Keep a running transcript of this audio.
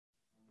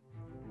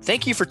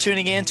Thank you for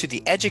tuning in to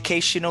the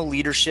Educational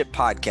Leadership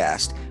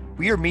Podcast.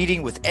 We are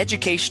meeting with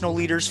educational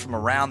leaders from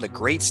around the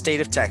great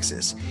state of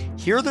Texas.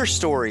 Hear their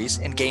stories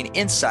and gain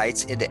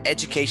insights into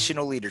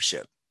educational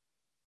leadership.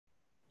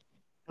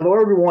 Hello,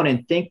 everyone,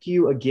 and thank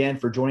you again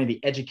for joining the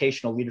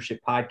Educational Leadership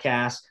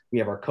Podcast. We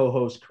have our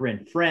co-host,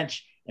 Corinne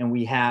French, and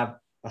we have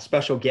a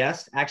special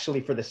guest,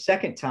 actually for the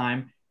second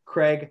time,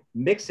 Craig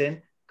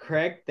Mixon.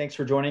 Craig, thanks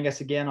for joining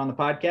us again on the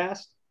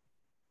podcast.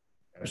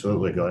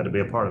 Absolutely. Glad to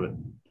be a part of it.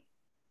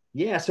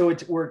 Yeah, so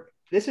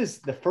this is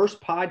the first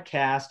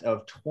podcast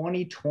of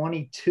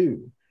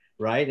 2022,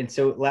 right? And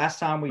so last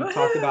time we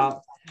talked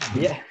about,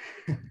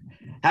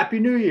 Happy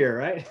New Year,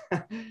 right?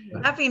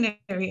 Happy New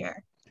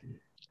Year.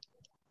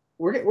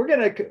 We're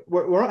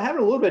having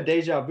a little bit of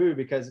deja vu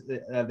because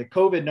the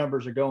COVID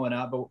numbers are going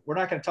up, but we're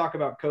not going to talk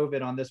about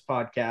COVID on this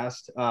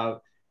podcast.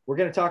 We're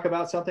going to talk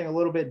about something a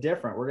little bit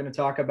different. We're going to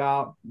talk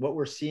about what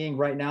we're seeing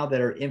right now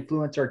that are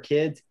influence our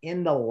kids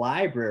in the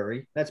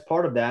library. That's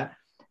part of that.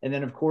 And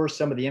then, of course,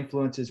 some of the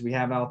influences we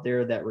have out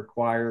there that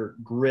require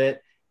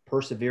grit,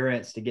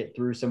 perseverance to get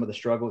through some of the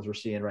struggles we're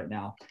seeing right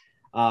now.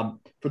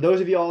 For those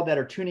of you all that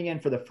are tuning in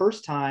for the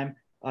first time,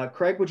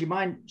 Craig, would you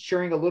mind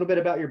sharing a little bit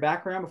about your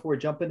background before we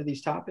jump into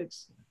these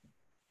topics?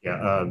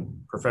 Yeah,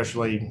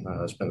 professionally,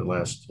 I spent the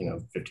last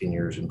 15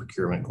 years in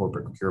procurement,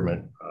 corporate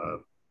procurement.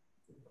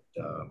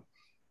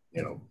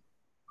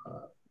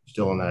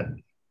 Still in that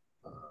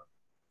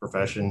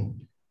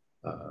profession.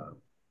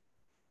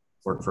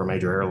 Worked for a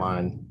major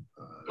airline.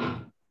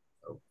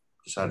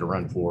 Decided to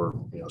run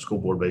for school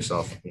board based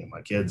off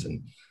my kids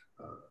and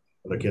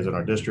other kids in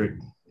our district.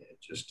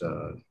 This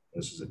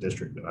is a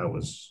district that I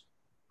was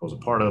a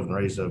part of and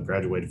raised up,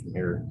 graduated from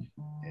here,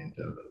 and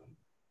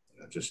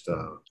just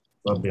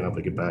love being able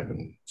to get back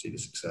and see the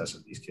success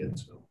of these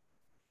kids. So.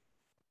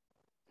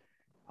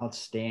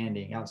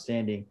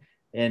 Outstanding.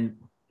 And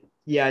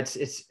yeah,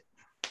 it's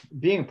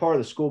being a part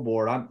of the school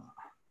board.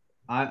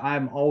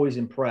 I'm always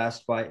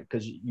impressed by it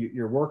because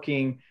you're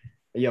working.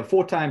 You have a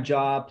full-time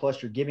job,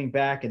 plus you're giving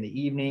back in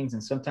the evenings,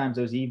 and sometimes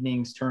those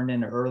evenings turn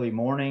into early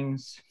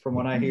mornings, from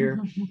what I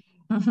hear.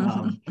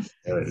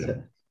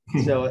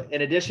 So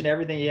in addition to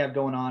everything you have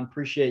going on,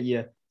 appreciate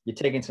you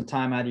taking some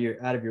time out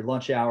of your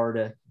lunch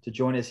hour to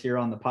join us here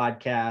on the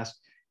podcast.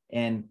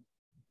 And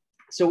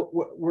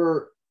so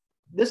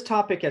this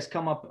topic has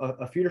come up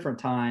a few different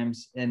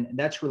times, and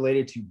that's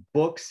related to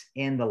books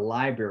in the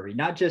library,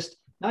 not just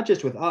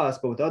with us,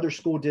 but with other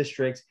school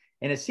districts.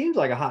 And it seems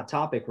like a hot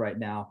topic right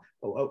now.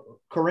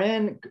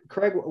 Corinne,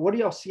 Craig, what are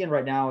y'all seeing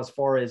right now as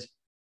far as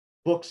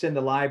books in the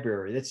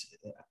library?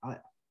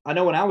 I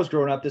know when I was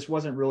growing up, this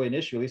wasn't really an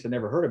issue. At least I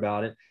never heard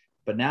about it.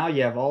 But now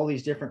you have all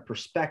these different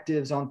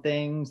perspectives on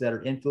things that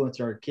are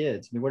influencing our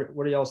kids. I mean,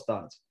 what are y'all's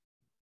thoughts?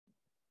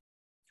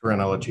 Corinne,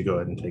 I'll let you go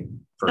ahead and take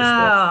first.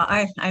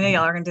 I know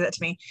y'all are going to do that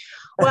to me.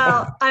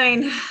 Well, I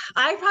mean,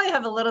 I probably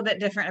have a little bit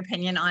different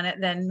opinion on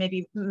it than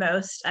maybe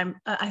most.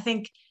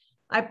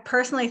 I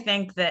personally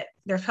think that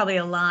there's probably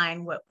a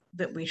line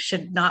that we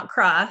should not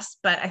cross.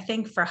 But I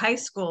think for high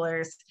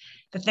schoolers,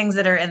 the things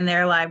that are in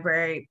their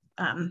library,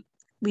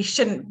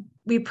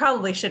 we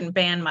probably shouldn't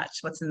ban much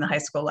what's in the high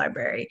school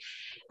library.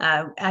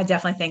 I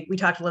definitely think we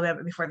talked a little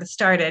bit before this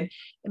started,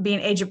 being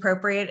age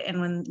appropriate. And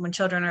when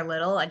children are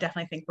little, I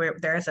definitely think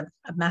there is a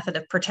method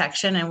of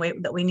protection and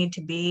that we need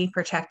to be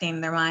protecting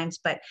their minds.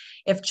 But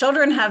if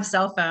children have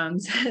cell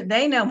phones,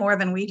 they know more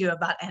than we do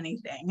about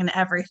anything and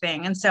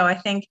everything. And so I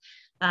think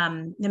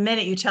the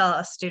minute you tell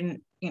a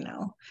student,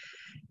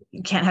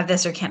 you can't have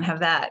this or can't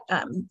have that,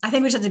 I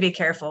think we just have to be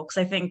careful, because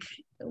I think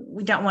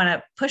we don't want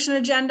to push an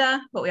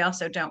agenda, but we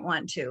also don't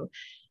want to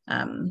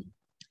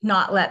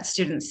not let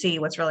students see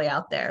what's really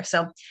out there.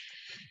 So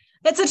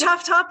it's a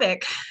tough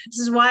topic. This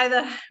is why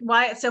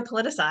it's so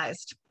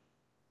politicized.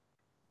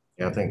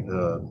 Yeah, I think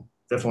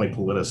definitely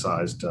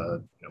politicized.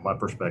 My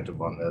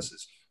perspective on this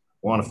is,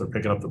 one, if they're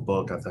picking up the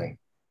book, I think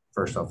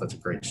first off, that's a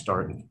great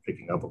start in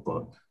picking up a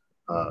book.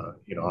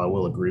 I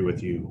will agree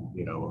with you,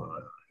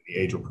 the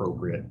age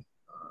appropriate,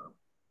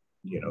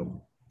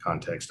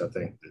 context. I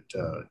think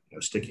that,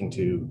 sticking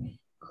to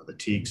the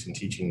TEKS and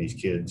teaching these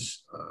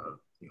kids,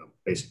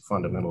 basic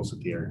fundamentals at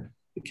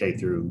the K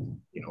through,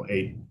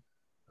 8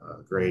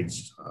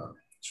 grades.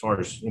 As far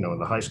as, in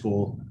the high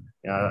school,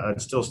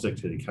 I'd still stick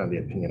to kind of the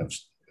opinion of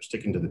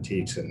sticking to the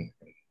TEKS and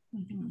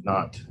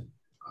not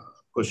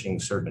pushing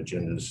certain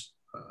agendas.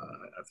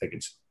 I think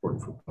it's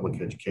important for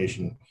public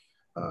education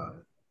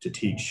to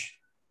teach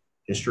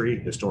history,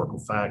 historical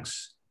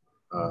facts.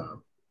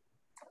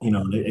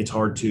 It's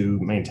hard to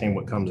maintain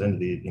what comes into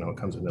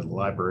the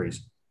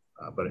libraries,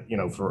 but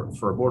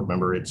for a board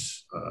member,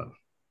 it's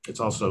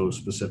also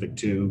specific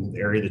to the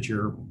area that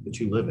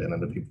you live in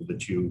and the people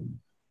that you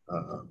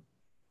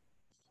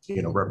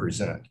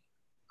represent.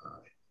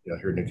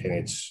 Here in New Canaan,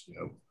 it's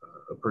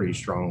a pretty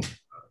strong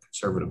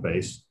conservative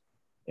base,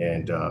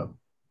 and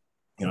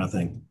I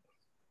think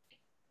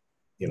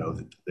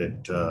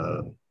that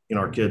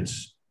our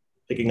kids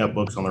picking up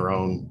books on their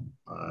own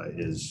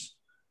is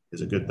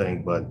a good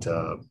thing, but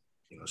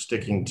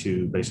sticking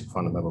to basic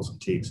fundamentals and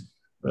TEKS,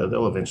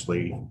 they'll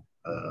eventually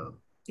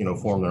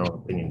form their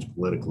own opinions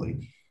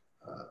politically.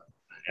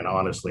 And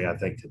honestly, I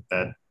think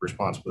that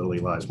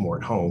responsibility lies more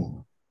at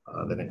home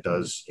than it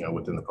does,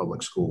 within the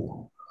public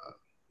school.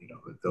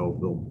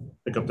 They'll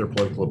pick up their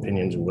political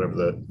opinions or whatever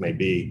that may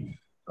be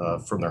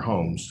from their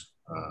homes,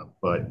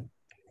 but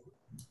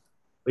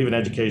leaving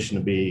education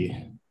to be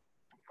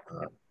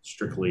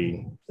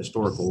strictly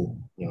historical,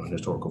 and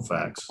historical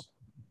facts.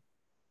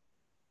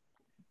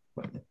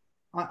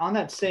 On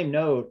that same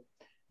note,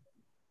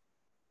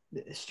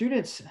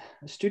 students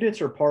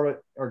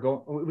are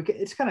going.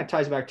 It kind of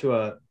ties back to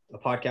a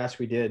podcast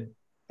we did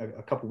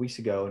a couple of weeks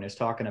ago, and it's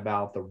talking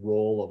about the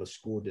role of a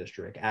school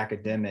district,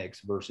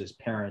 academics versus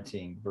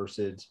parenting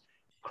versus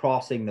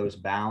crossing those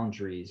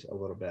boundaries a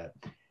little bit.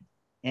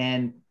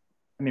 And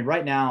I mean,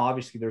 right now,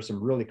 obviously, there's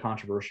some really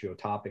controversial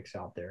topics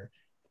out there.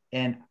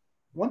 And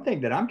one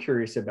thing that I'm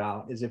curious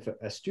about is if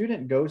a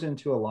student goes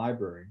into a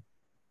library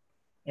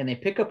and they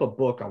pick up a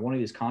book on one of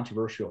these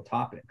controversial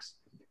topics,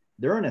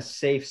 they're in a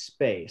safe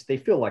space. They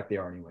feel like they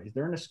are anyways.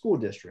 They're in a school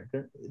district.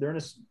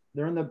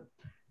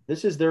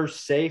 This is their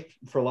safe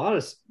for a lot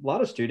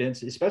of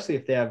students, especially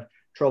if they have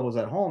troubles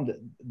at home.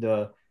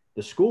 The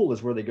school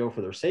is where they go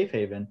for their safe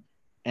haven.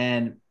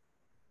 And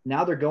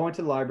now they're going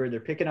to the library, they're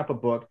picking up a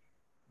book.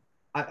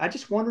 I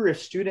just wonder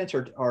if students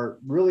are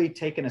really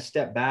taking a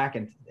step back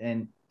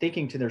and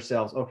thinking to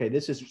themselves, okay,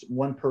 this is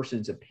one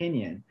person's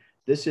opinion.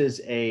 This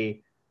is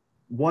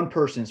one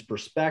person's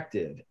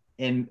perspective.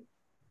 And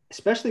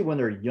especially when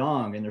they're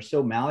young and they're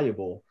so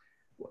malleable,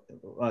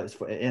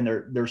 and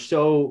they're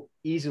so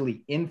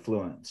easily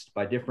influenced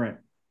by different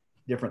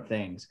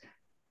things.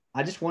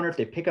 I just wonder if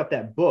they pick up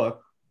that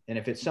book, and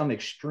if it's some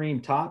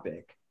extreme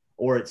topic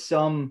or it's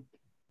some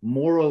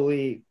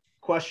morally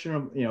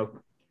questionable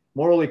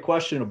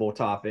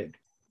topic,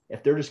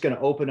 if they're just going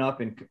to open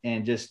up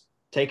and just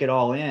take it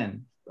all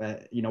in,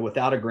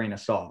 without a grain of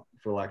salt,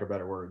 for lack of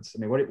better words. I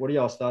mean, what are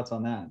y'all's thoughts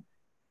on that?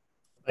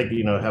 Like,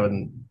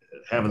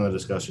 having the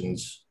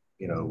discussions,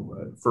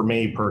 for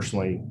me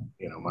personally,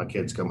 my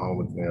kids come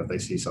home and, if they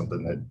see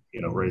something that,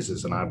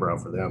 raises an eyebrow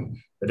for them,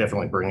 they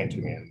definitely bring it to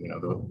me, and,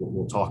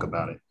 we'll talk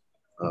about it,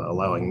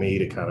 allowing me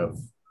to kind of,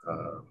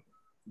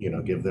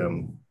 give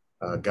them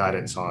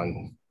guidance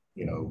on,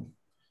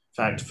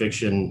 fact,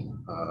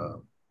 fiction,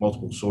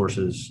 multiple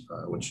sources,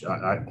 which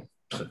the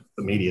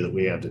media that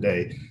we have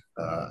today,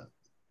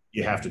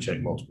 you have to check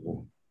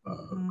multiple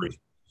resources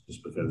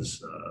just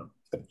because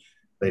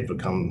they've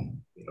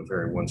become,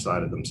 very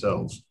one-sided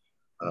themselves.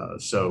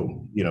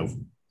 So,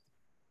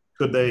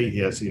 could they?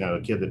 Yes,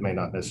 a kid that may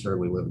not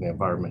necessarily live in the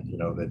environment,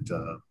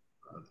 that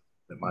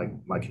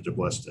my kids are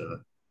blessed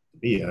to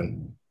be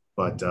in,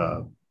 but,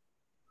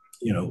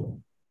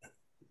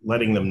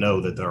 letting them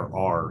know that there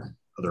are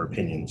other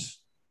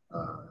opinions,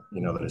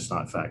 that it's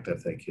not fact, I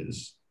think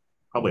is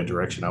probably a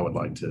direction I would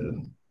like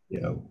to,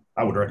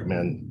 I would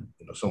recommend,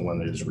 someone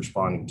that is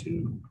responding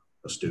to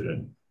a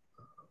student,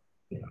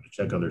 to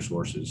check other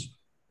sources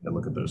and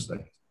look at those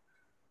things.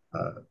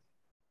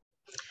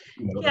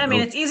 I mean,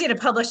 it's easy to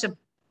publish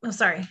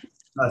sorry.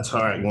 That's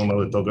all right. We'll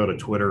know that they'll go to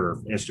Twitter or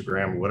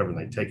Instagram or whatever, and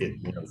they take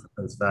it,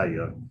 for its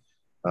value.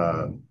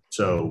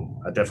 So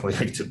I definitely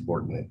think it's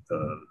important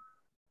that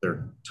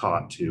they're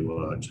taught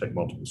to check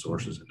multiple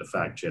sources and to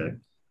fact check.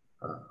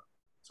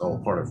 It's all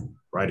part of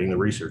writing the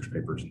research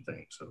papers and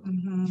things. So.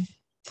 Mm-hmm.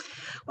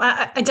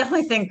 Well, I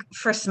definitely think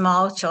for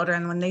small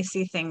children, when they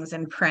see things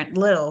in print,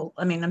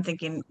 I'm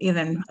thinking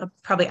even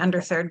probably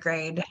under third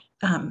grade,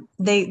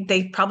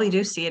 they probably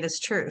do see it as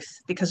truth,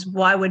 because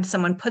why would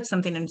someone put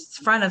something in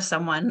front of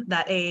someone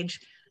that age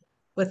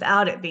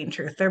without it being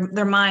truth?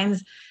 Their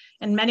minds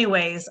in many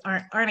ways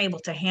aren't able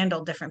to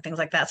handle different things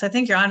like that. So I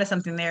think you're onto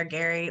something there,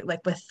 Gary, like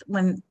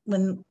when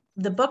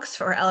the books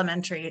for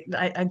elementary,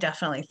 I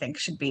definitely think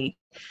should be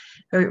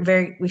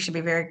we should be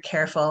very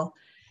careful.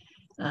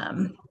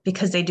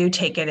 Because they do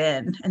take it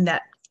in, and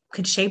that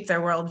could shape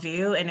their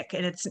worldview. And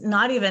it's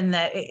not even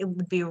that it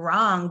would be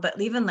wrong, but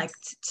even like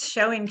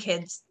showing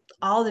kids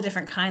all the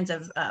different kinds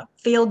of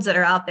fields that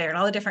are out there and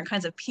all the different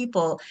kinds of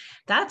people,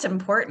 that's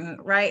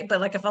important, right? But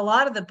like if a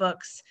lot of the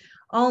books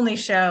only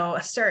show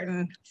a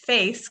certain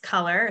face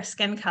color,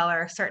 skin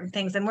color, certain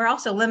things, and we're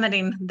also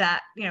limiting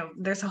that,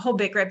 there's a whole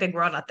great big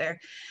world out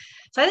there.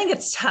 So I think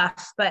it's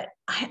tough, but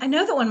I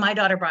know that when my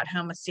daughter brought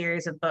home a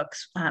series of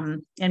books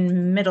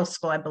in middle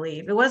school, I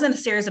believe, it wasn't a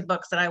series of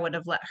books that I would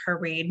have let her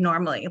read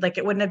normally. Like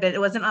it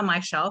wasn't on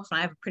my shelf. And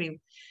I have a pretty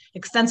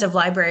extensive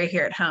library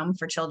here at home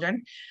for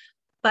children,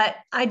 but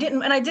I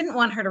didn't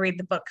want her to read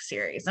the book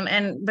series.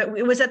 But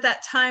it was at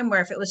that time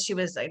where if she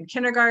was in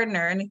kindergarten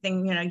or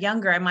anything,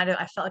 younger,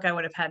 I felt like I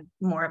would have had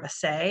more of a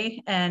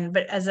say.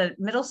 But as a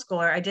middle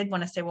schooler, I did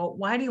want to say, well,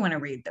 why do you want to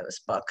read those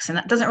books? And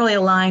that doesn't really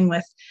align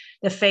with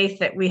the faith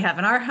that we have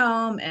in our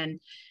home.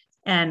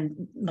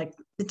 And like,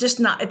 it's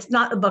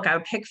not a book I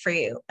would pick for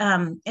you.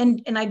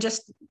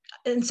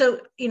 So,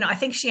 I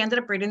think she ended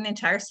up reading the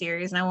entire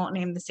series, and I won't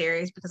name the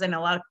series because I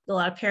know a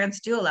lot of parents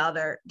do allow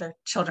their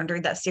children to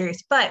read that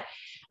series, but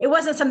it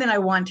wasn't something I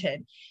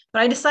wanted.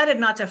 But I decided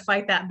not to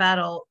fight that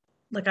battle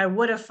like I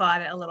would have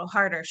fought it a little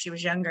harder if she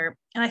was younger.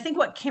 And I think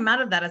what came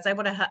out of that is I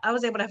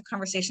was able to have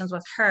conversations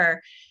with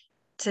her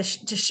to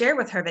share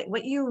with her that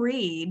what you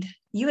read,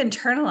 you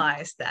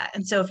internalize that.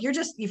 And so if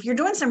you're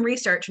doing some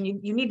research and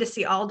you need to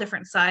see all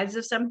different sides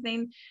of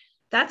something,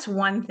 that's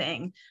one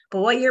thing.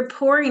 But what you're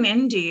pouring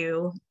into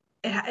you,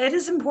 it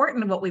is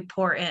important what we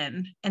pour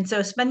in. And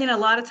so spending a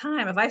lot of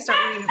time, if I start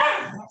reading,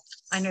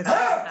 I knew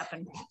that would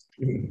happen.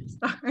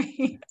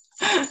 Sorry.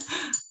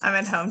 I'm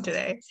at home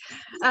today.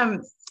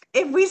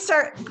 If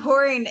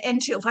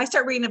I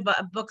start reading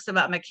about books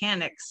about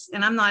mechanics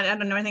and I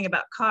don't know anything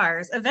about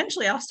cars,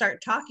 eventually I'll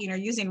start talking or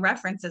using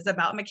references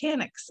about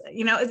mechanics.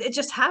 It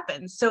just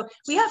happens. So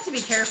we have to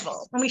be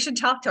careful, and we should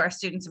talk to our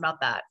students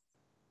about that.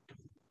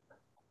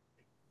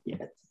 Yeah,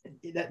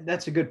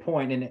 that's a good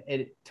point. And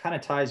it kind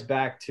of ties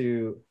back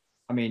to,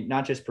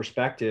 not just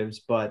perspectives,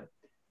 but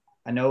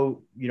I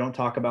know you don't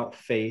talk about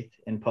faith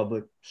in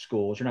public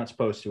schools. You're not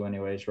supposed to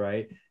anyways,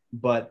 right?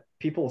 But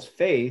people's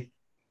faith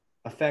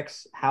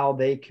affects how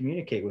they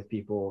communicate with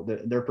people,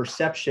 their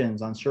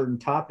perceptions on certain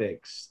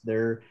topics.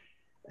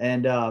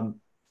 I'm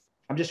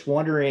just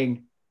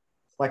wondering,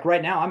 like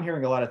right now, I'm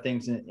hearing a lot of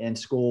things in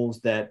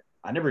schools that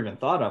I never even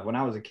thought of when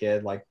I was a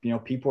kid. Like,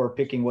 people are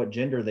picking what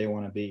gender they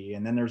want to be.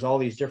 And then there's all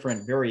these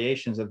different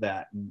variations of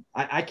that. And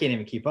I can't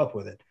even keep up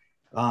with it.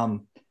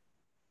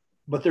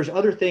 But there's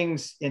other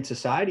things in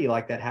society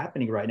like that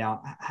happening right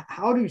now.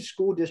 How do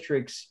school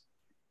districts,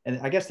 and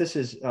I guess this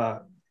is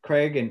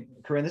Craig and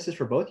Corinne, this is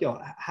for both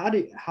y'all. How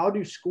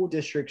do school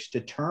districts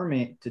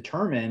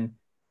determine,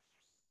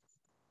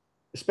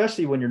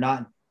 especially when you're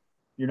not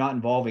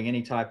involving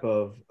any type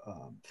of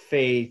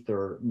faith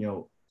or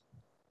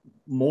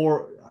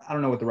more, I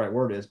don't know what the right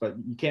word is, but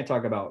you can't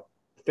talk about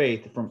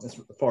faith from as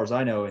far as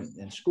I know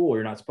in school.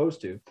 You're not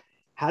supposed to.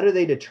 How do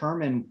they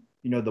determine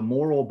the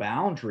moral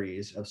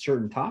boundaries of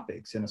certain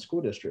topics in a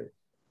school district?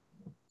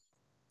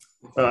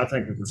 Well, I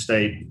think that the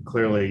state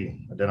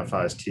clearly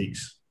identifies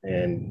TEKS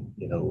and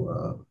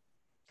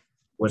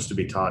what's to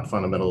be taught,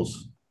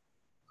 fundamentals,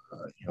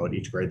 at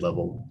each grade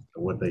level,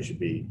 what they should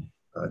be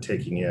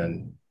taking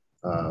in,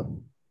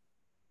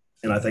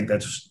 and I think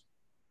that's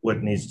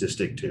what needs to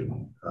stick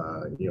to,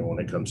 when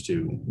it comes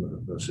to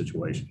those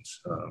situations.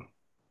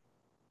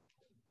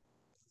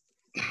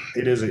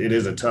 It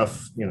is a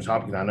tough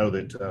topic, and I know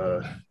that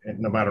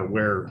no matter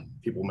where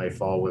people may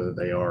fall, whether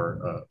they are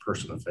a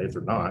person of faith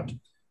or not,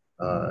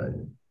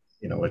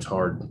 it's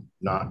hard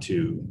not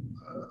to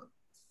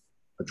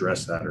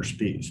address that or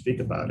speak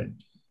about it.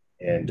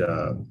 And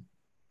I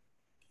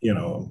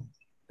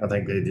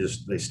think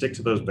they stick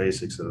to those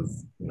basics of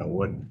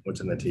what's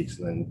in the TEKS,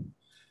 and then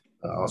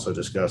also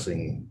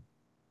discussing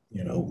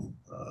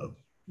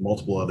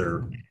multiple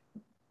other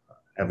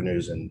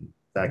avenues and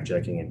fact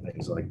checking and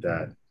things like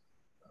that.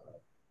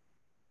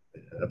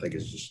 I think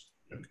it's just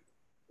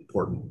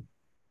important.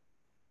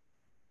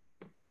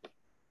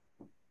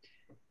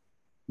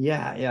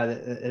 Yeah,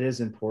 it is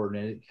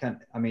important. It kind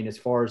of, as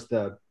far as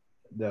the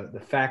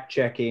fact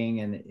checking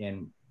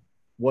and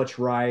what's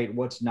right,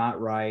 what's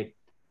not right.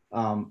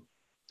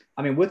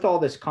 With all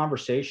this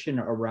conversation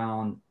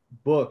around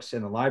books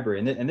in the library,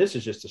 and this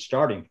is just a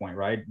starting point,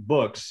 right?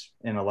 Books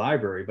in a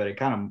library, but it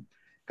kind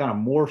of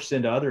morphs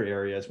into other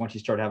areas once you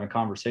start having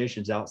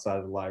conversations outside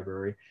of the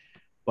library.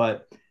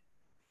 But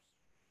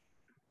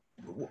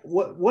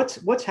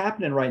what's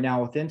happening right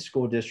now within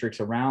school districts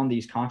around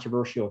these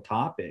controversial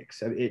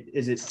topics?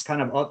 Is it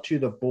kind of up to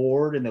the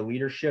board and the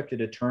leadership to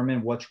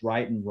determine what's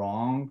right and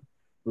wrong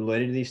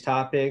related to these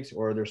topics,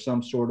 or are there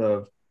some sort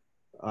of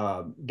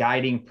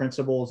guiding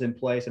principles in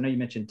place? I know you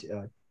mentioned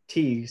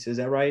TEKS, is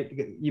that right?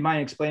 You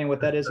mind explaining what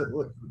that is?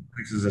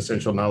 TEKS is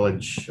essential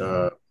knowledge.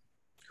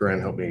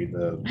 Corinne, help me.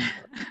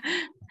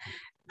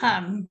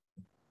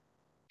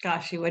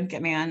 Gosh, you would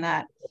get me on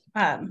that.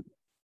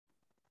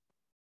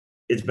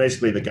 It's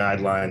basically the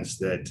guidelines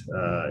that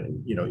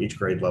each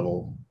grade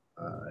level,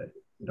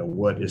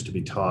 what is to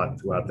be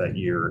taught throughout that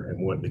year,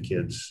 and what the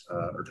kids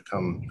are to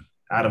come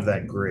out of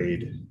that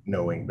grade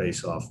knowing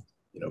based off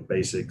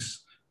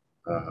basics,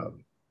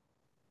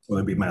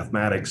 whether it be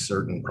mathematics,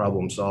 certain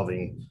problem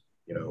solving,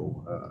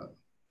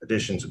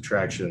 addition,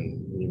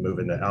 subtraction. You move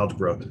into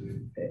algebra,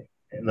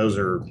 and those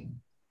are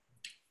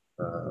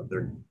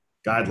they're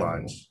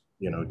guidelines,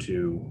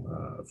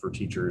 for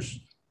teachers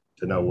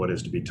to know what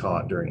is to be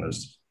taught during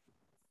those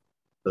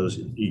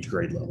each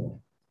grade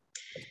level.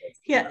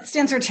 Yeah, it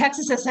stands for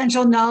Texas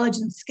Essential Knowledge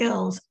and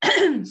Skills.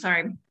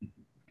 Sorry.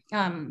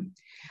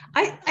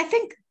 I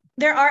think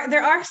there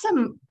are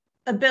some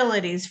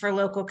abilities for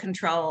local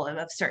control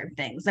of certain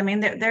things. I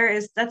think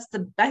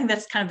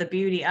that's kind of the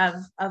beauty of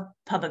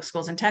public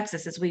schools in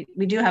Texas is we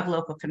do have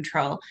local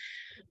control,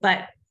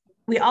 but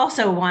we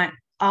also want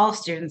all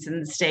students in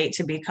the state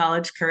to be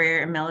college,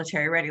 career, and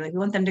military ready. Like we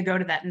want them to go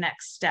to that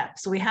next step.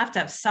 So we have to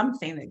have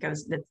something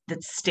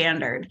that's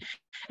standard.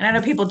 And I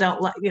know people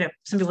don't like,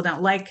 some people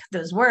don't like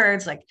those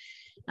words, like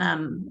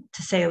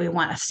to say we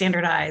want a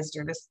standardized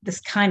or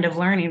this kind of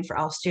learning for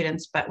all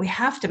students, but we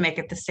have to make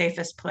it the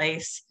safest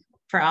place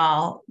for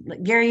all.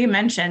 Like Gary, you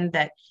mentioned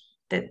that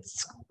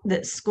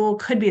that school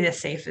could be the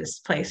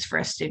safest place for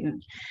a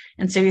student.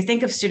 And so you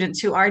think of students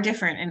who are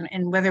different,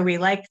 and whether we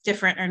like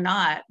different or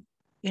not,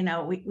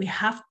 we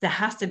have, there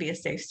has to be a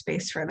safe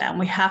space for them.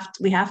 We have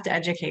to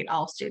educate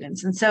all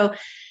students. And so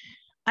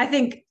I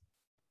think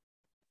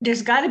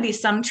there's got to be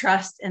some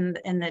trust in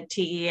the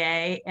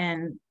TEA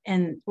and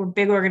we're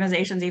big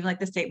organizations, even like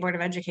the State Board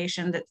of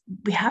Education, that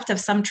we have to have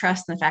some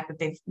trust in the fact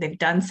that they've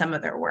done some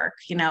of their work.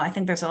 I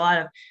think there's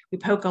we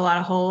poke a lot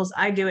of holes.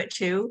 I do it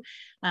too.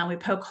 We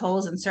poke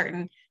holes in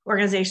certain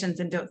organizations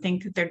and don't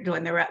think that they're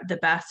doing the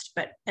best.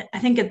 But I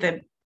think at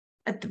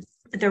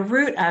the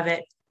root of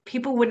it,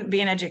 people wouldn't be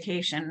in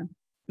education.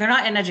 They're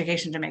not in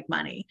education to make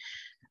money.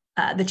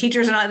 The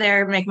teachers are not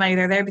there to make money.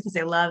 They're there because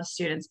they love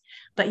students.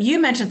 But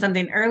you mentioned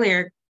something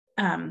earlier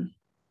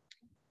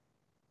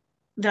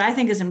that I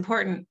think is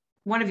important.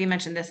 One of you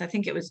mentioned this. I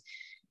think it was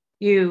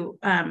you,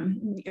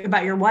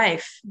 about your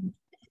wife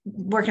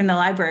working in the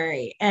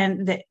library,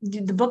 and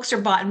the books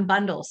are bought in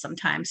bundles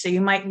sometimes. So you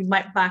might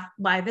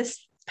buy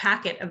this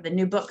packet of the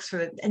new books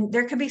and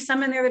there could be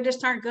some in there that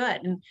just aren't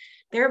good. And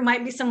there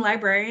might be some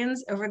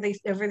librarians over the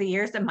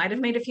years that might have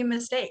made a few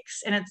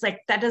mistakes. And it's like,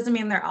 that doesn't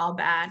mean they're all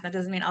bad. That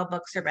doesn't mean all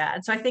books are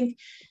bad. So I think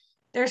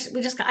I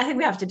think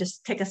we have to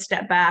just take a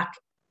step back.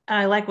 And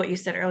I like what you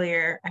said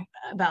earlier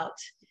about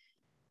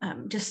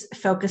just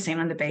focusing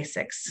on the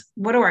basics.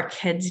 What do our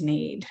kids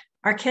need?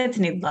 Our kids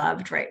need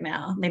loved right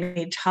now. They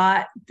need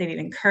taught, they need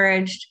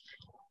encouraged.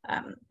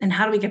 And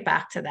how do we get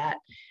back to that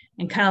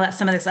and kind of let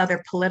some of this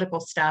other political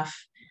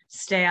stuff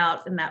stay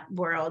out in that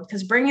world?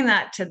 Because bringing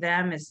that to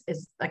them is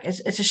like,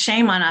 it's a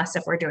shame on us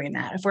if we're doing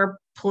that. If we're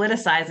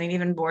politicizing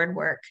even board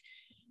work,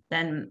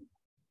 then,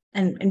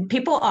 and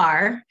people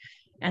are.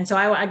 And so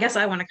I guess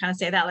I want to kind of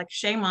say that, like,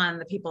 shame on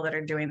the people that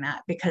are doing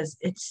that, because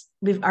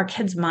our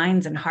kids'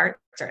 minds and hearts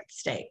are at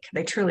stake.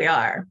 They truly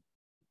are.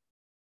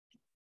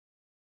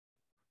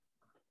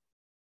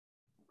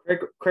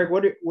 Craig,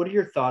 what are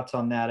your thoughts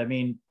on that? I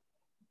mean,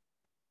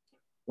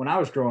 when I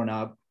was growing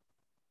up,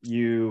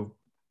 you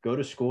go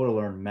to school to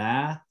learn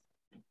math,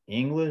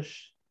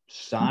 English,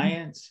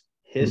 science,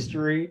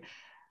 history,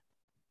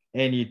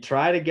 and you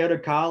try to go to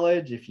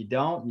college. If you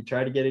don't, you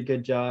try to get a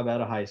good job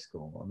out of high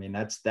school. I mean,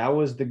 that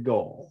was the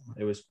goal.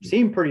 It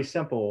seemed pretty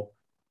simple.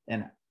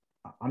 And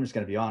I'm just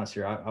going to be honest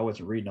here. I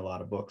wasn't reading a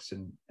lot of books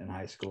in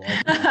high school.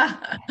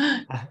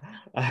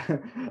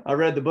 I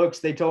read the books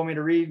they told me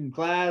to read in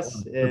class,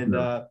 and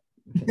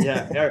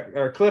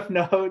or Cliff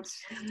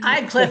Notes. I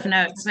had Cliff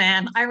Notes,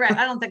 man. I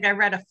don't think I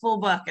read a full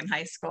book in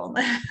high school.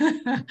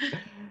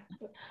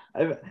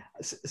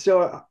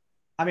 So,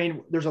 I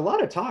mean, there's a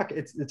lot of talk.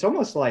 It's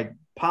almost like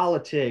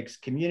politics,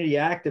 community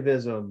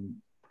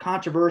activism,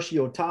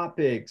 controversial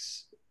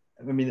topics.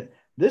 I mean,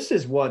 this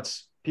is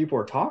what's people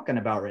are talking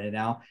about right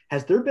now.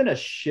 Has there been a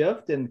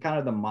shift in kind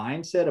of the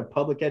mindset of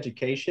public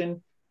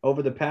education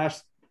over the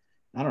past,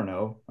 I don't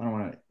know, I don't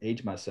want to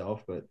age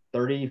myself, but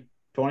 30,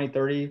 20,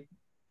 30,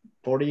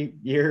 40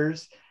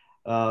 years,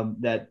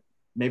 that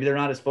maybe they're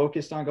not as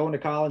focused on going to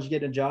college,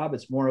 getting a job.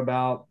 It's more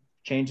about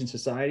changing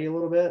society a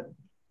little bit?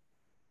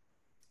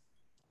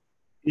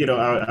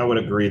 I would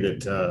agree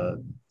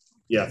that,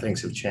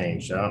 things have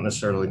changed. I don't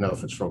necessarily know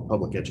if it's from a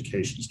public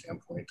education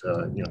standpoint.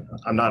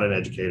 I'm not an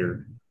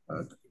educator.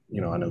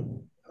 I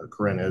know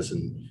Corinne is,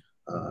 and,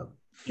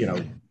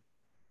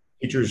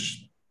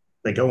 teachers,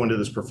 they go into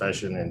this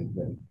profession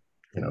and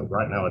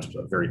right now it's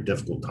a very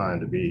difficult time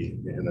to be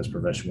in this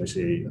profession. We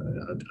see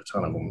a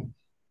ton of them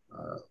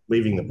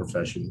leaving the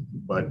profession,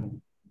 but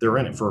they're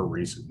in it for a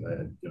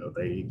reason.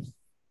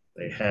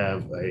 They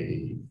have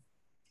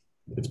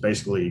it's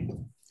basically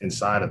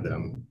inside of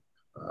them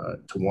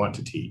to want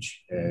to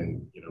teach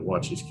and,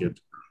 watch these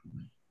kids.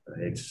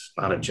 It's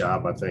not a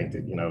job, I think,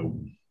 that,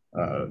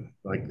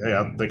 hey,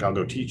 I think I'll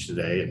go teach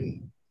today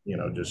and,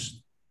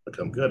 just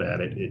become good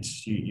at it.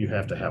 It's, you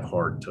have to have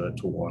heart to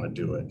want to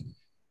do it.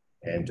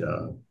 And,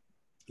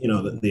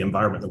 the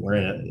environment that we're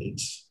in,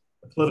 it's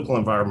a political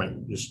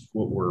environment, just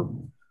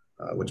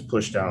what's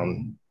pushed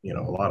down,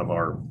 a lot of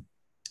our,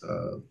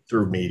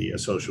 through media,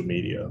 social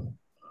media.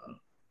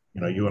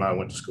 You and I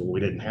went to school,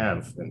 we didn't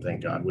have, and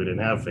thank God, we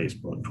didn't have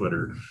Facebook,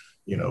 Twitter,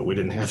 we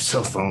didn't have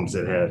cell phones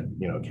that had,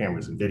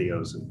 cameras and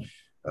videos and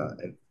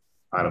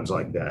items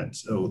like that.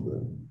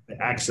 So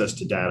the access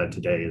to data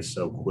today is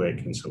so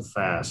quick and so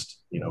fast,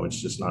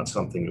 it's just not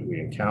something that we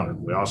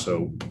encountered. We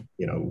also,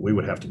 we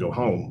would have to go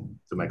home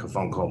to make a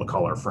phone call to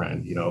call our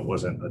friend, it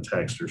wasn't a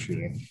text or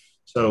shooting.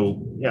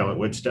 So,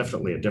 it's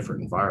definitely a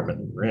different environment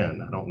that we're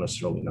in. I don't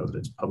necessarily know that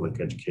it's public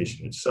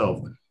education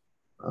itself.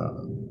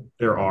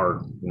 There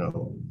are,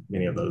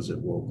 many of those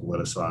that will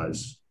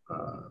politicize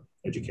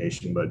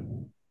education, but,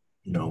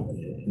 in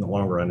the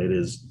long run,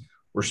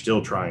 we're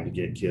still trying to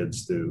get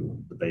kids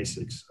through the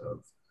basics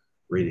of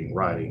reading,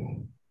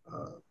 writing,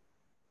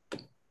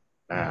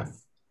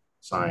 math,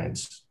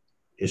 science,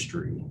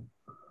 history,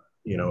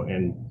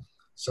 and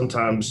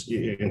sometimes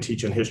in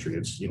teaching history,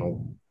 it's,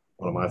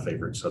 one of my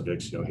favorite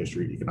subjects,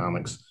 history,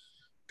 economics,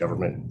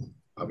 government,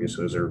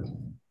 obviously those are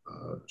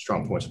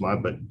strong points of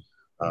mine, but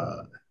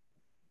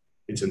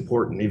it's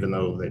important, even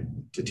though that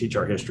to teach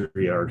our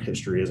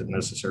history isn't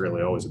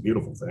necessarily always a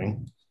beautiful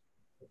thing,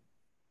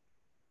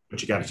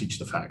 but you got to teach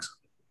the facts,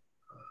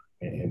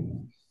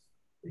 and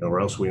or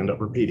else we end up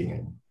repeating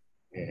it.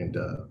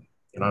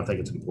 And I think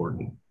it's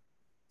important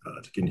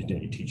to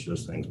continue to teach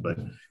those things, but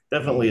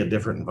definitely a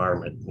different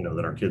environment,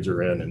 that our kids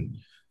are in, and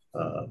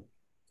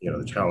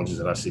the challenges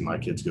that I see my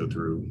kids go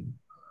through,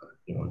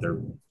 their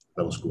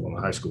middle school and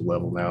high school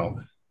level now,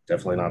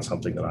 definitely not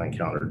something that I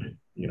encountered,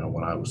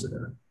 when I was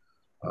there.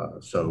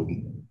 So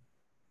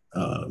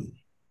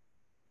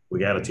we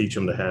got to teach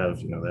them to have,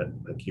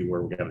 that key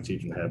word, we got to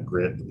teach them to have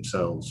grit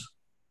themselves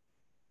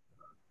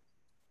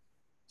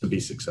to be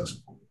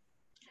successful.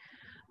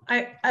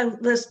 I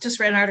just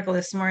read an article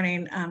this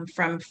morning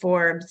from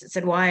Forbes. It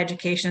said why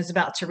education is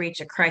about to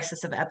reach a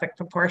crisis of epic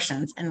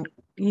proportions. And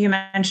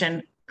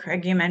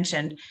Craig, you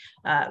mentioned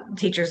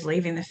teachers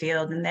leaving the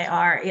field, and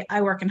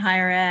I work in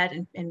higher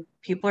ed, and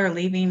people are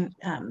leaving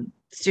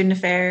student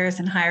affairs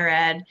and higher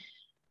ed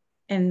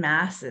in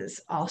masses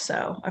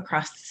also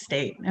across the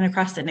state and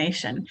across the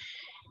nation.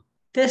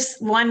 This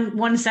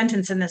one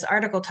sentence in this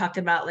article talked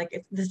about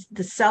like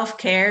the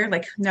self-care,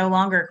 like no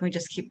longer can we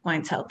just keep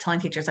telling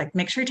teachers like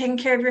make sure you're taking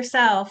care of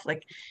yourself,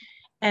 like,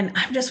 and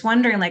I'm just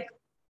wondering like,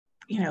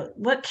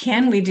 what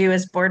can we do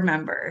as board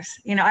members?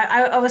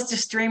 I was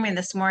just dreaming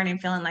this morning,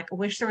 feeling like I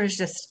wish there was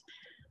just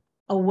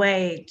a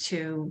way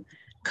to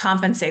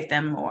compensate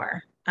them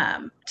more,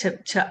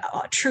 to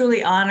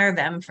truly honor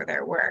them for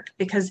their work.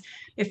 Because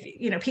if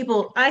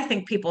I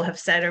think people have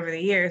said over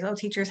the years, oh,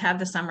 teachers have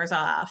the summers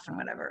off and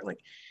whatever, like.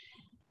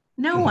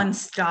 No one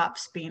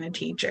stops being a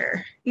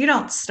teacher. You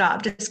don't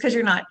stop just because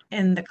you're not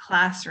in the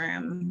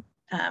classroom.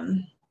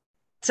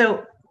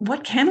 So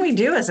what can we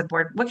do as a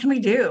board? What can we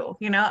do?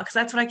 Because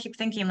that's what I keep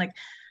thinking, like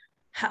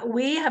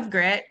we have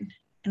grit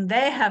and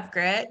they have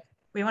grit.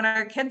 We want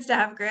our kids to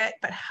have grit,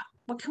 but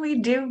what can we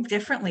do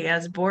differently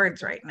as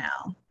boards right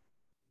now?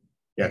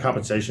 Yeah,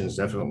 compensation is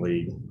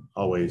definitely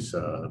always,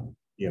 a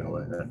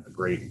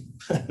great,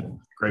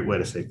 great way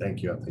to say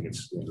thank you. I think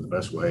it's the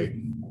best way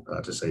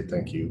to say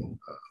thank you.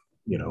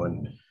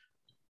 And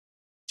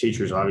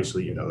teachers,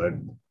 obviously,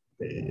 that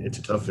it's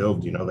a tough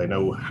field. They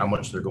know how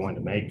much they're going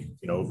to make,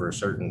 over a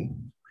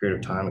certain period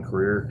of time and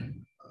career.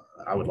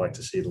 I would like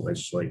to see the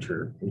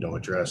legislature,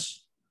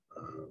 address,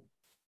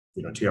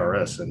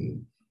 TRS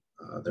and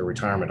their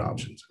retirement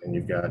options. And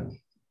you've got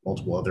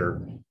multiple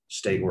other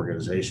state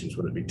organizations,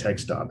 whether it be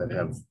TxDOT, that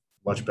have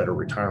much better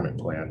retirement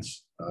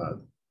plans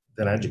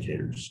than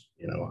educators.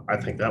 I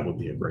think that would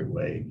be a great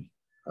way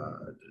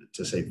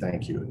to say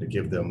thank you and to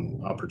give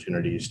them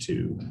opportunities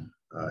to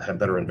have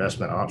better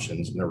investment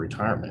options in their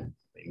retirement.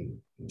 I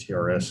mean,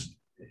 TRS,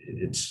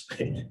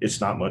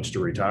 it's not much to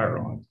retire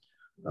on,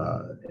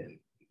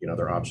 and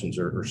their options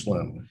are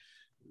slim.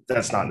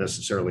 That's not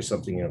necessarily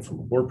something from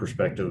a board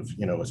perspective,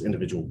 as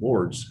individual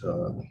boards,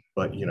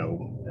 but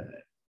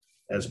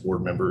as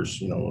board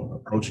members,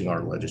 approaching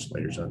our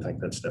legislators, I think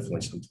that's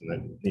definitely something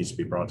that needs to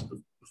be brought to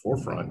the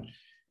forefront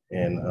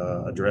and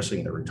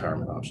addressing their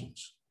retirement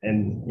options.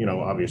 And,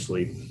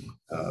 obviously,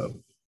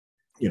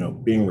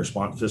 being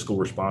fiscal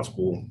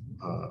responsible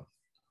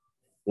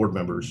board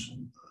members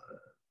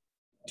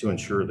to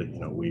ensure that,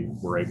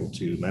 we're able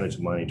to manage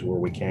the money to where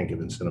we can give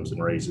incentives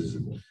and raises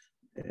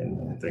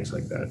and things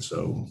like that.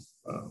 So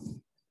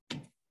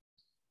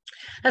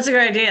that's a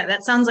great idea.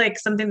 That sounds like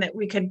something that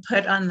we could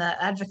put on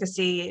the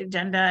advocacy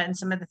agenda and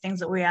some of the things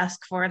that we ask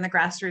for in the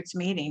grassroots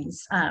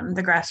meetings.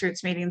 The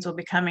grassroots meetings will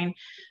be coming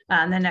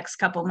in the next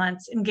couple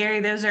months. And Gary,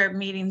 those are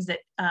meetings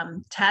that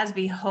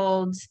TASB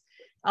holds.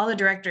 All the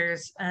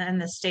directors in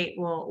the state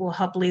will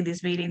help lead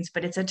these meetings,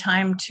 but it's a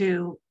time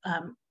to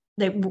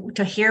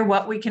hear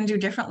what we can do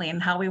differently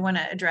and how we want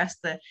to address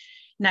the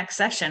next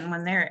session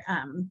when they're.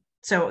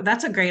 So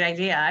that's a great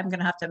idea. I'm going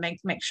to have to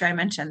make sure I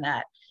mention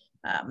that.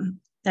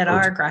 At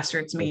our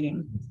grassroots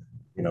meeting,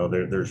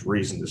 there's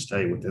reason to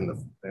stay within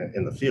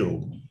the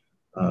field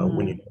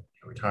when you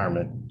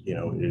retirement,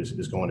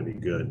 is going to be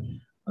good.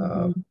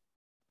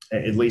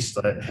 At least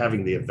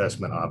having the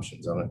investment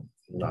options. I'm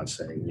not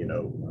saying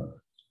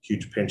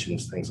huge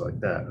pensions, things like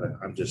that.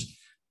 I'm just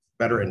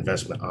better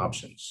investment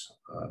options.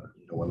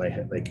 When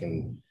they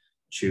can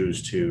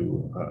choose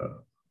to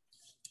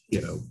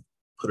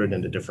put it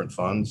into different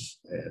funds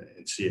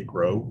and see it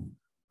grow.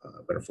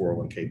 Better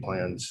 401k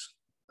plans.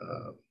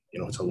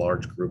 It's a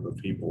large group of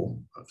people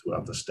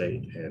throughout the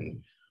state,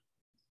 and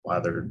why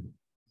they're,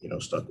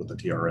 stuck with the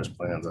TRS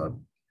plans,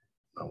 I'm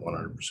not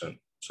 100%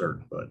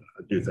 certain, but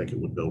I do think it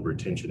would build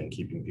retention and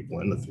keeping people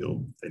in the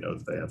field. They know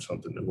that they have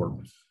something to work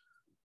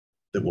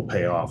that will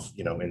pay off,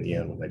 in the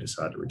end when they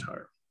decide to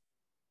retire.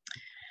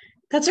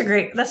 That's a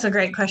great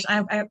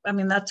question. I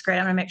mean, that's great.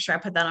 I'm gonna make sure I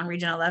put that on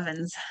Region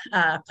 11's,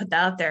 put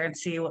that out there and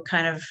see what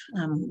kind of,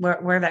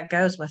 where that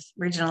goes with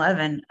Region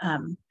 11.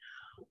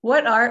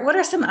 What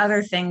are some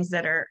other things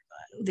that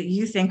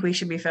you think we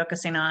should be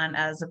focusing on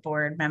as a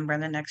board member in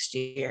the next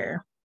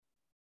year?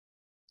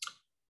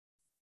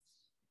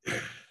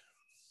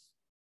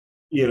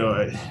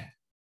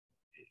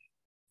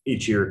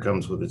 Each year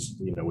comes with its,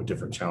 with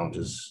different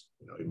challenges,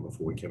 even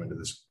before we came into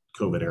this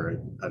COVID era,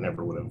 I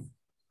never would have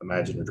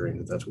imagined or dreamed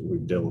that that's what we're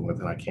dealing with.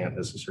 And I can't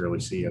necessarily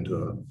see into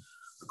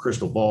a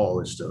crystal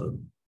ball as to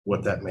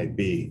what that may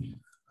be.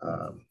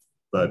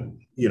 But,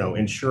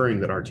 ensuring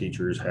that our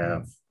teachers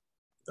have,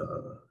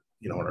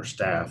 and our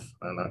staff,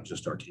 not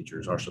just our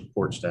teachers, our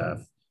support staff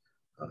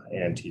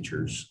and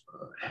teachers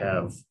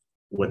have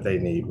what they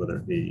need, whether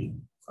it be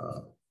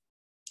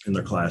in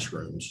their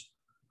classrooms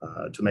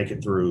to make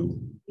it through,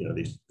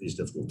 these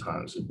difficult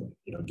times,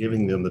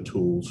 giving them the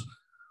tools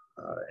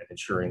and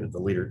ensuring that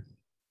the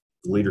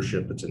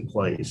leadership that's in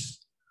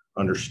place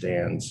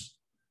understands,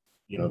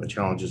 the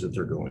challenges that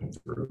they're going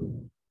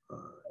through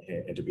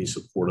and to be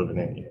supportive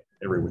in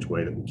every which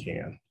way that we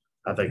can.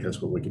 I think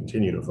that's what we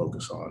continue to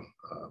focus on,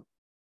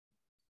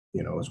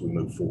 as we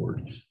move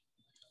forward.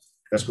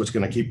 That's what's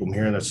going to keep them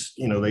here. And that's,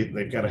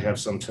 they've got to have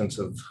some sense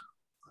of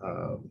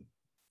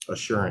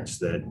assurance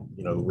that,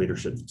 the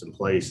leadership that's in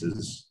place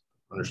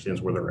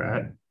understands where they're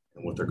at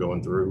and what they're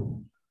going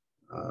through.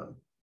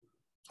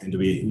 And to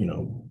be,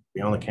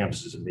 be on the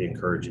campuses and be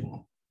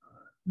encouraging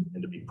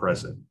and to be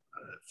present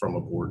from a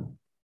board's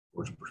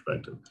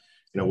perspective.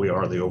 We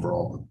are the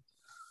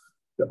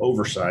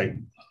oversight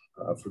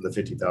for the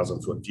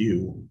 50,000 foot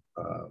view.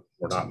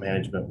 We're not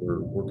management,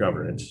 we're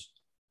governance,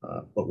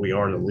 but we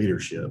are the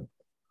leadership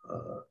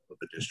of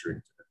the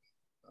district.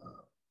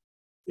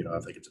 I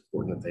think it's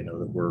important that they know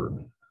that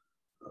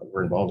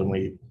we're involved and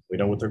we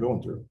know what they're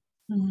going through.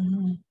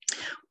 Mm-hmm.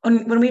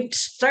 When we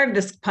started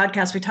this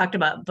podcast, we talked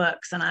about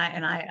books, and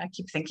I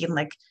keep thinking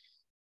like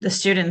the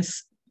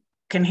students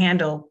can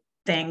handle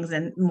things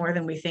and more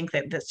than we think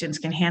that the students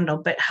can handle.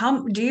 But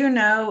how do you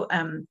know,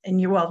 in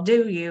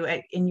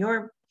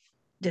your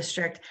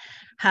district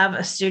have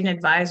a student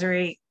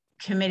advisory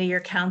committee or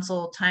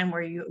council time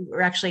where you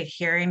are actually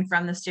hearing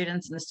from the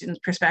students and the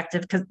students'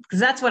 perspective? Because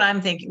that's what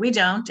I'm thinking. We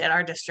don't at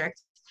our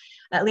district,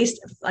 at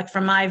least like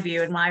from my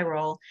view and my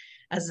role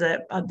as a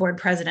board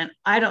president,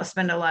 I don't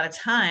spend a lot of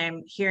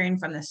time hearing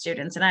from the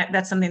students. And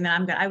that's something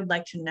that I would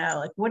like to know,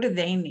 like, what do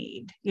they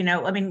need?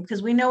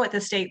 Because we know what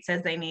the state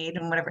says they need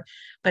and whatever,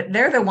 but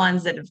they're the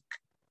ones that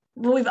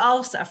we've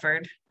all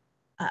suffered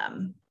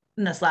in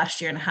this last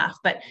year and a half.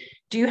 But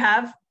do you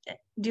have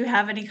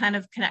any kind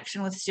of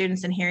connection with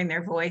students and hearing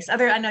their voice?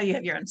 I know you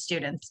have your own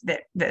students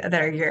that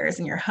are yours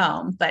in your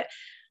home, but.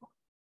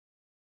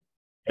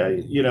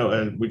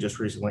 Yeah, we just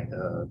recently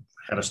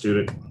had a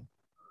student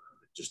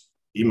just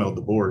emailed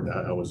the board.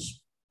 I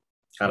was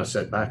kind of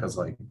set back. I was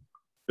like,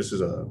 this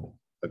is a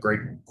great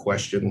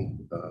question.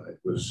 It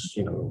was,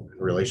 in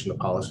relation to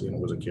policy, and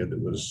it was a kid that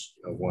was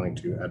wanting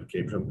to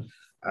advocate for them.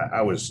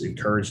 I was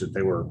encouraged that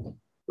they were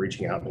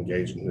reaching out and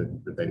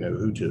engaging, that they know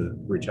who to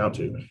reach out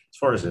to. As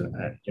far as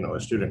a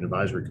student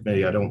advisory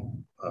committee,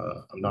 I'm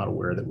not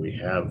aware that we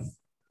have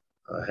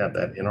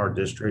that in our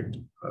district.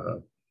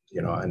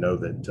 I know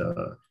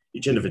that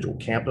each individual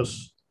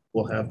campus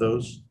will have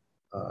those.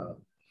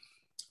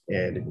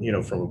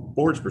 And, from a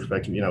board's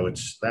perspective,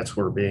 that's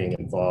where being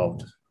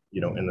involved,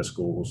 in the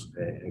schools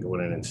and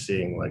going in and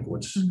seeing like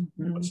what's in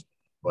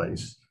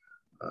place,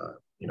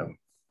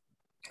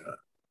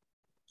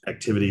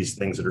 activities,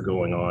 things that are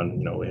going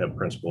on. We have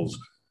principals,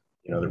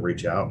 that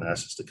reach out and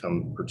ask us to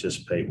come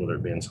participate, whether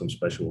it be in some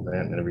special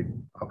event, and every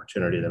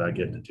opportunity that I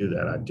get to do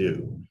that, I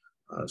do,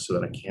 so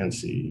that I can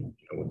see,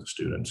 with the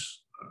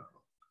students,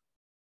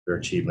 their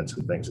achievements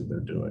and things that they're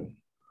doing.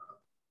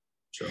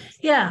 Sure.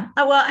 Yeah.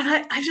 Well,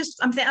 and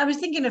I was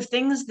thinking of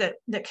things that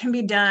can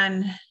be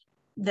done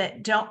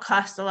that don't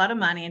cost a lot of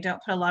money and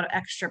don't put a lot of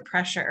extra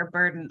pressure or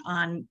burden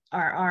on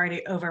our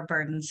already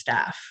overburdened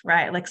staff,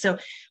 right? Like, so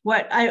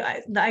what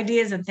the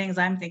ideas and things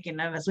I'm thinking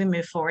of as we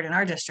move forward in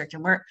our district,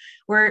 and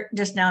we're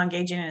just now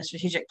engaging in a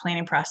strategic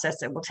planning process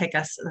that will take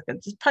us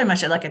pretty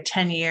much like a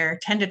 10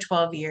 to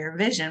 12 year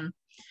vision,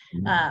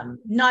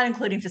 not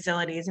including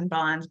facilities and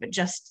bonds, but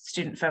just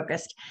student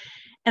focused.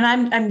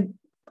 And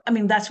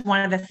that's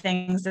one of the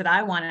things that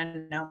I want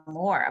to know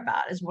more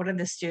about is what are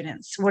the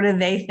students, what do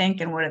they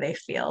think and what do they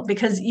feel?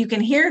 Because you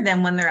can hear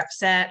them when they're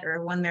upset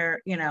or when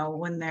they're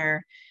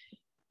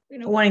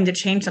wanting to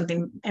change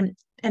something.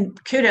 And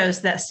kudos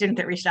to that student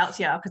that reached out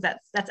to y'all, because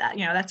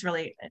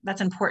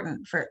that's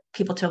important for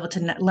people to be able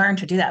to learn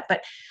to do that.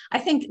 But I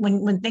think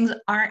when things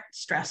aren't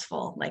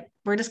stressful, like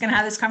we're just going to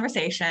have this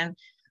conversation,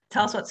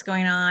 tell us what's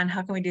going on,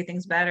 how can we do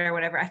things better or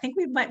whatever. I think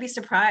we might be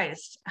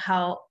surprised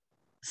how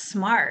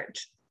smart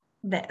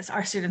that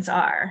our students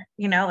are,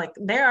 like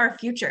they're our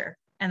future.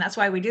 And that's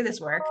why we do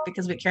this work,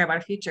 because we care about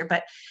our future.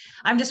 But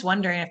I'm just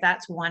wondering if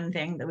that's one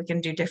thing that we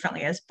can do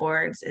differently as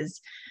boards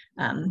is,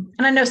 and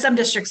I know some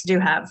districts do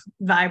have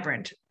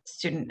vibrant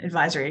student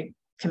advisory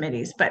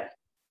committees, but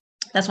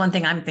that's one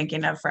thing I'm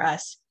thinking of for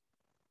us.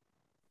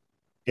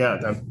 Yeah,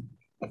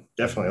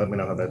 definitely. Let me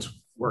know how that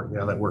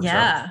works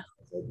out.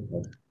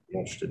 I'd be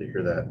interested to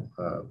hear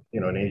that.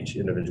 In each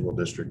individual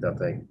district, I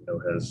think,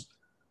 has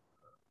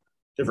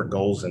different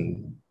goals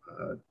and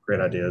great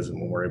ideas, and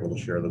when we're able to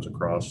share those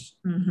across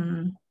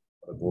the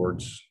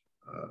boards,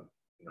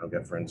 I've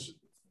got friends in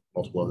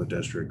multiple other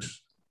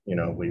districts.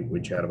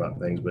 We chat about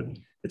things, but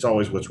it's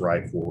always what's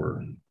right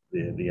for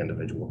the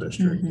individual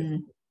district. Mm-hmm.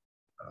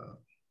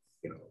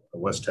 A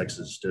West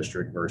Texas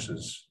district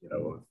versus, a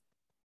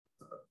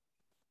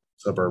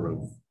suburb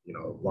of,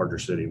 larger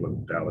city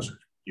with Dallas or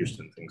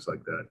Houston, things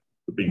like that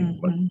would be.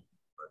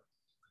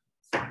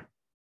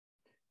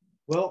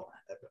 Well,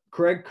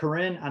 Craig,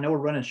 Corinne, I know we're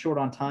running short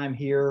on time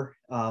here.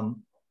 Want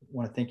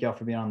to thank y'all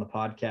for being on the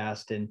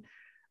podcast. And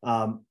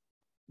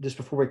just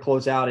before we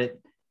close out, it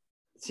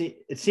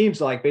seems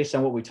like, based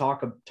on what we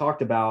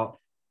talked about,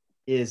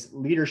 is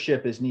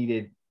leadership is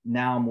needed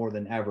now more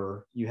than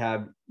ever. You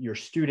have your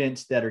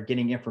students that are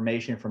getting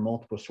information from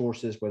multiple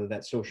sources, whether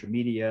that's social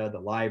media, the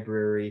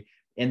library,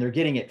 and they're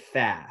getting it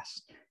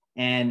fast.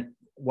 And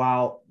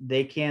while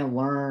they can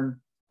learn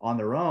on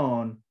their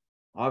own,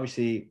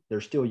 obviously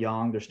they're still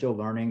young, they're still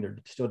learning, they're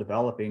still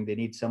developing. They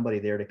need somebody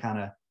there to kind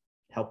of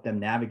help them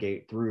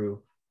navigate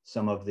through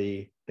some of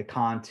the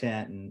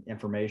content and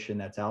information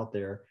that's out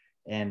there.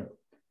 And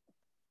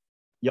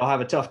y'all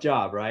have a tough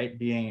job, right?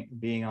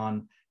 Being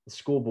on the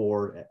school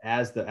board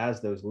as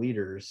those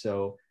leaders.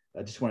 So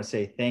I just want to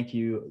say thank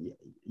you.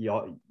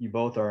 You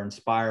both are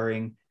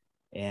inspiring.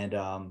 And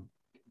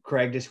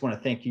Craig, just want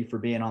to thank you for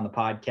being on the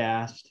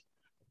podcast.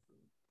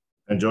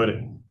 Enjoyed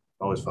it.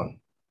 Always fun.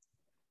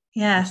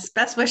 Yes,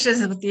 best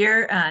wishes with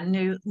your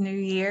new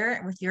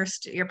year, with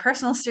your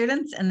personal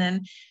students, and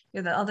then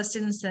all the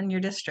students in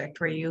your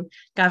district where you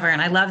govern.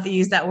 I love to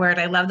use that word.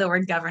 I love the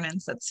word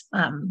governance.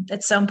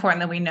 It's so important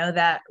that we know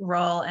that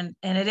role, and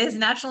it is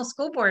National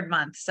School Board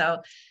Month.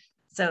 So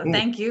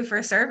thank you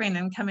for serving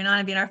and coming on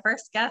and being our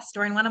first guest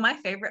during one of my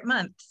favorite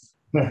months.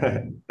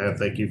 And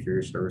thank you for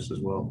your service as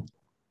well.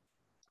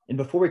 And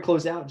before we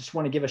close out, just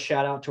want to give a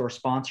shout out to our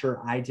sponsor,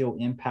 Ideal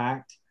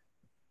Impact.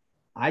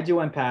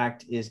 Ideal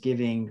Impact is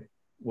giving,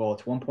 well,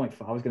 it's 1.5,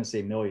 I was going to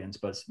say millions,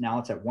 but now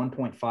it's at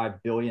 $1.5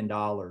 billion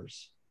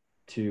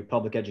to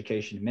public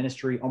education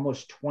ministry.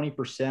 Almost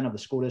 20% of the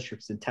school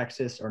districts in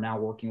Texas are now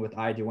working with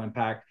Ideal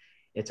Impact.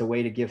 It's a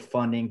way to give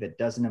funding that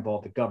doesn't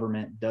involve the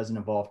government, doesn't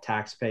involve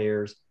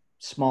taxpayers,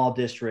 small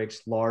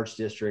districts, large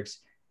districts.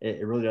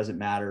 It really doesn't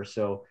matter.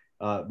 So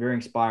very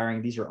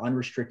inspiring. These are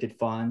unrestricted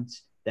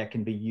funds that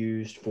can be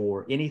used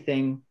for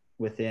anything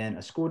within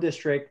a school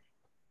district.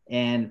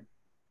 And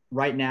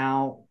right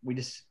now,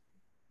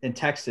 in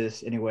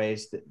Texas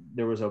anyways,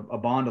 there was a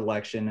bond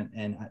election,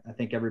 and I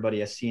think everybody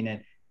has seen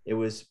it. It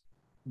was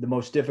the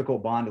most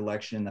difficult bond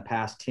election in the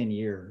past 10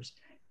 years.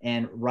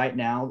 And right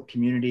now,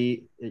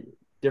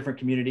 different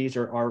communities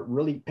are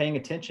really paying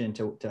attention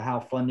to how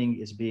funding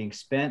is being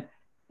spent.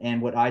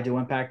 And what Ideal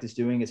Impact is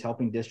doing is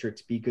helping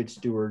districts be good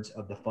stewards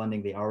of the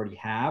funding they already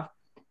have.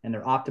 And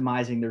they're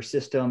optimizing their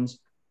systems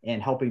and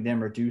helping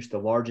them reduce the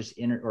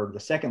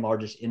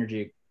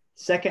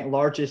second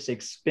largest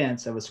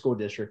expense of a school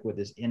district, with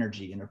is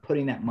energy. And they're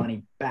putting that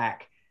money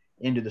back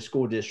into the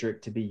school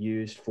district to be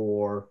used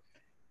for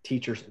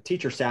teachers.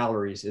 Teacher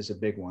salaries is a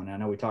big one. I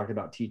know we talked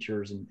about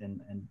teachers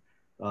and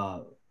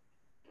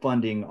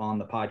funding on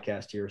the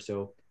podcast here.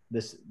 So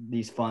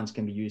these funds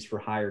can be used for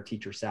higher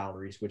teacher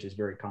salaries, which is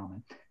very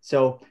common.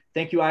 So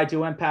thank you,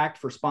 Ideal Impact,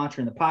 for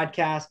sponsoring the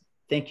podcast.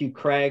 Thank you,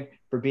 Craig,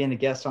 for being a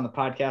guest on the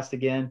podcast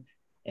again.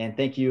 And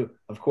thank you,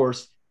 of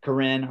course,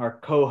 Corinne, our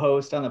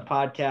co-host on the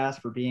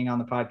podcast, for being on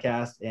the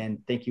podcast. And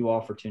thank you all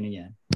for tuning in.